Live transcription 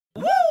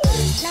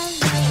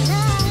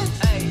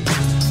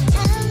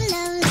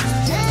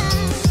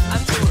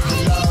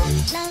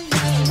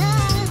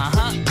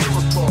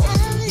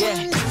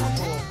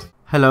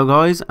Hello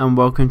guys, and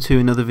welcome to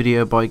another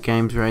video by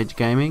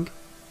GamesrageGaming.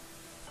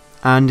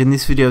 And in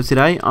this video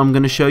today I'm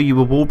going to show you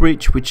a wall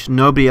breach which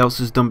nobody else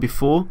has done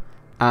before,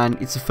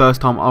 and it's the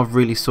first time I've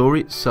really saw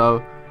it,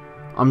 so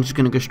I'm just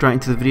going to go straight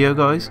into the video,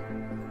 guys.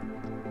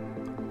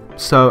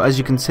 So as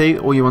you can see,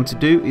 all you want to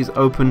do is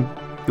open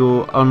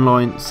your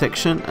online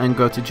section and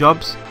go to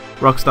jobs,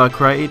 Rockstar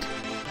created,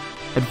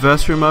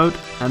 adversary mode,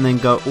 and then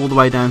go all the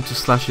way down to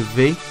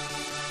 /V,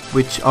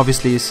 which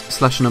obviously is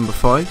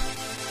 /5.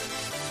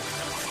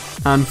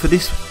 And for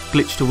this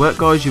glitch to work,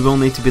 guys, you will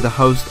need to be the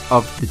host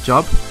of the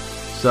job.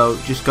 So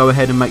just go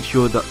ahead and make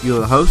sure that you're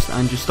the host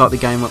and just start the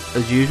game up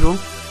as usual.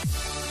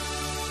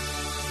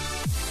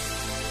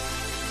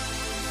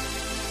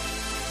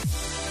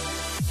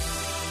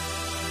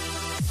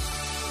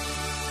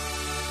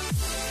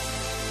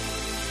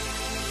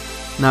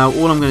 Now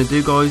all I'm going to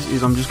do, guys,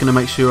 is I'm just going to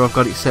make sure I've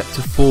got it set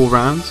to 4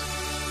 rounds.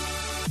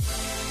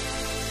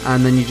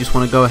 And then you just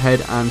want to go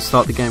ahead and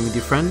start the game with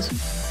your friends.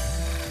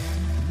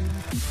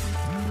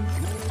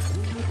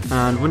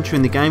 And once you're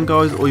in the game,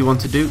 guys, all you want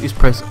to do is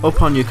press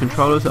up on your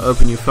controller to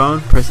open your phone,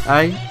 press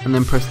A, and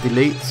then press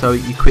delete so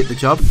you quit the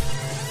job,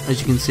 as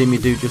you can see me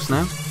do just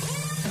now.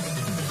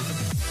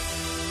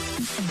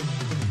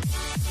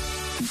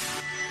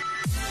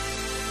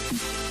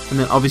 And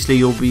then obviously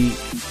you'll be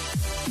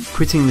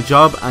quitting the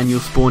job and you'll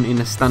spawn in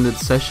a standard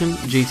session,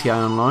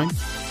 GTA Online.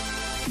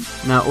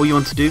 Now all you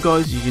want to do,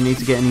 guys, is you need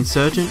to get an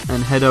insurgent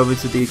and head over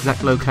to the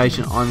exact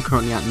location I'm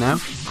currently at now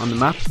on the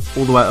map,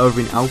 all the way over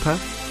in Alpa,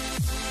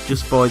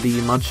 just by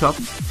the mod shop.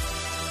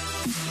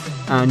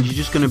 And you're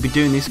just going to be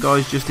doing this,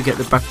 guys, just to get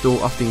the back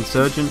door off the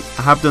insurgent.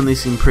 I have done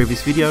this in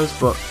previous videos,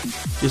 but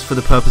just for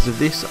the purpose of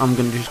this I'm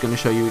just going to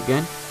show you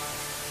again.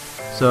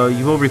 So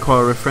you will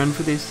require a friend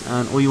for this,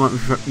 and all you want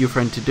your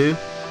friend to do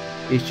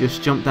is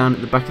just jump down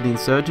at the back of the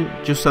insurgent,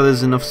 just so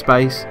there's enough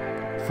space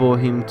for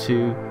him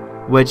to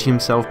wedge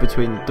himself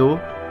between the door.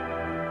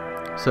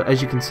 So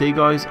as you can see,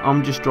 guys,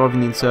 I'm just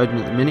driving the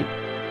insurgent at the minute,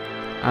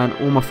 and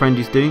all my friend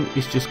is doing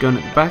is just going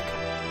at the back.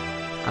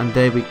 And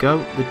there we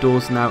go, the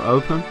door's now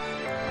open,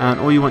 and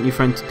all you want your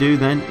friend to do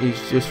then is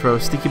just throw a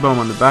sticky bomb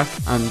on the back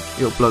and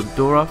it'll blow the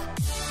door off,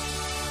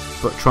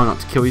 but try not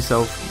to kill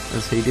yourself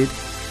as he did.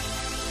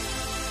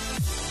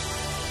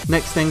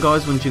 Next then,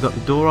 guys, once you got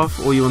the door off,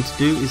 all you want to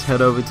do is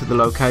head over to the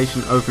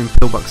location over in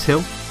Pillbox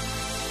Hill.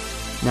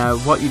 Now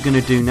what you're going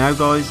to do now,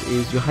 guys,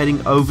 is you're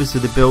heading over to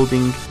the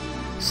building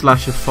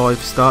 /5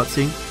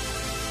 starting,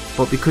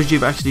 but because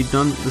you've actually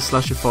done the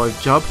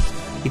 /5 job,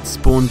 it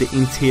spawned the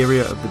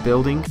interior of the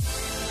building.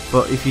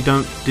 But if you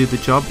don't do the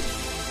job,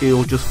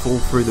 it'll just fall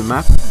through the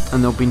map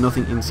and there'll be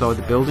nothing inside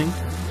the building.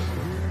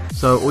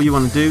 So all you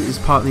want to do is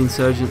park the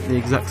insurgent in the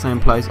exact same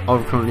place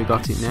I've currently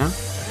got it now.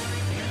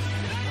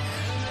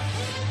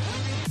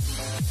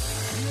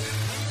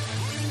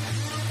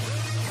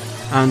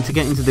 And to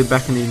get into the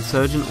back of the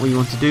insurgent, all you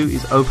want to do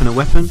is open a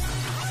weapon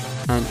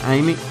and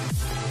aim it.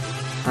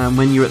 And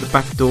when you're at the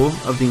back door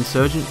of the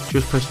insurgent,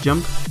 just press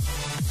jump.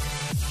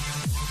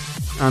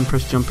 And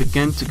press jump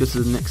again to go to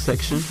the next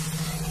section.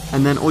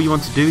 And then all you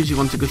want to do is you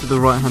want to go to the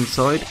right hand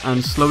side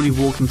and slowly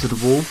walk into the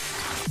wall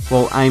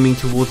while aiming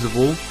towards the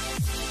wall.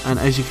 And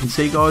as you can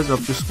see, guys,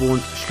 I've just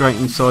spawned straight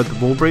inside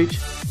the wall breach.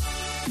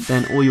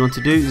 Then all you want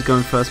to do is go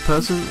in first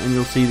person and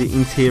you'll see the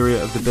interior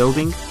of the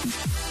building.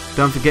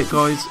 Don't forget,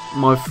 guys,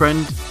 my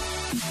friend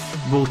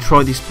will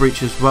try this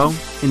breach as well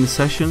in the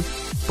session,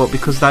 but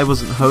because they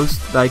wasn't host,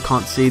 they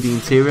can't see the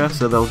interior,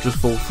 so they'll just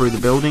fall through the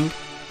building.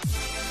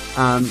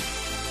 And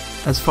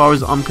as far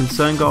as I'm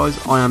concerned, guys,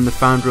 I am the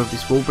founder of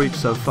this wall breach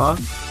so far.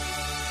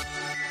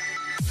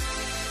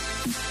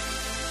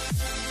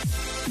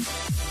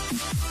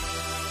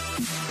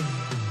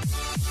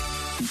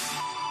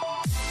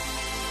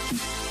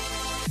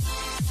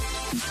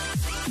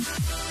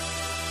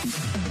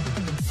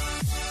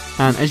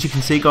 And as you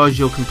can see, guys,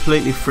 you're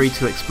completely free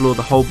to explore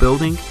the whole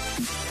building.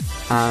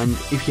 And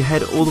if you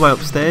head all the way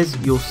upstairs,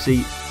 you'll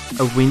see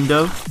a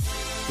window,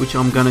 which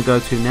I'm going to go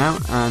to now.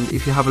 And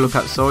if you have a look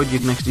outside, you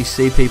can actually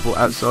see people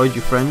outside,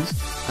 your friends,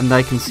 and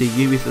they can see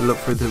you if they look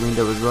through the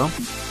window as well.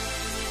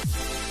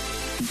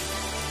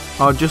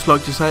 I'd just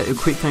like to say a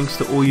quick thanks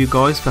to all you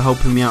guys for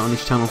helping me out on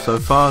this channel so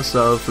far,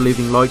 so for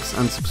leaving likes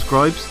and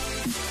subscribes.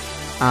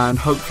 And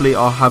hopefully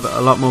I'll have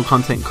a lot more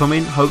content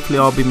coming. Hopefully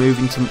I'll be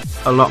moving to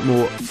a lot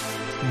more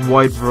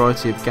wide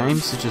variety of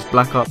games, such as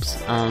Black Ops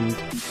and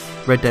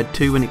Red Dead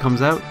 2 when it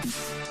comes out.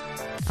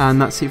 And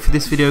that's it for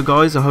this video,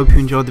 guys. I hope you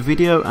enjoyed the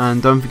video,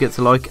 and don't forget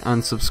to like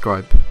and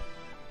subscribe.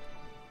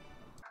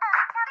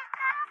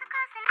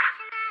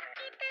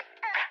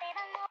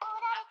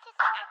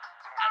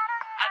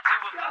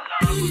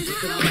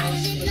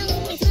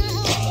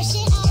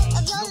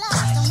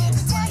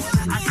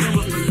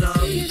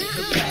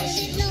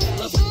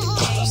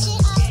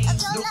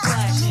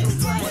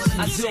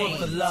 I do it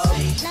for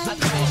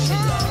love.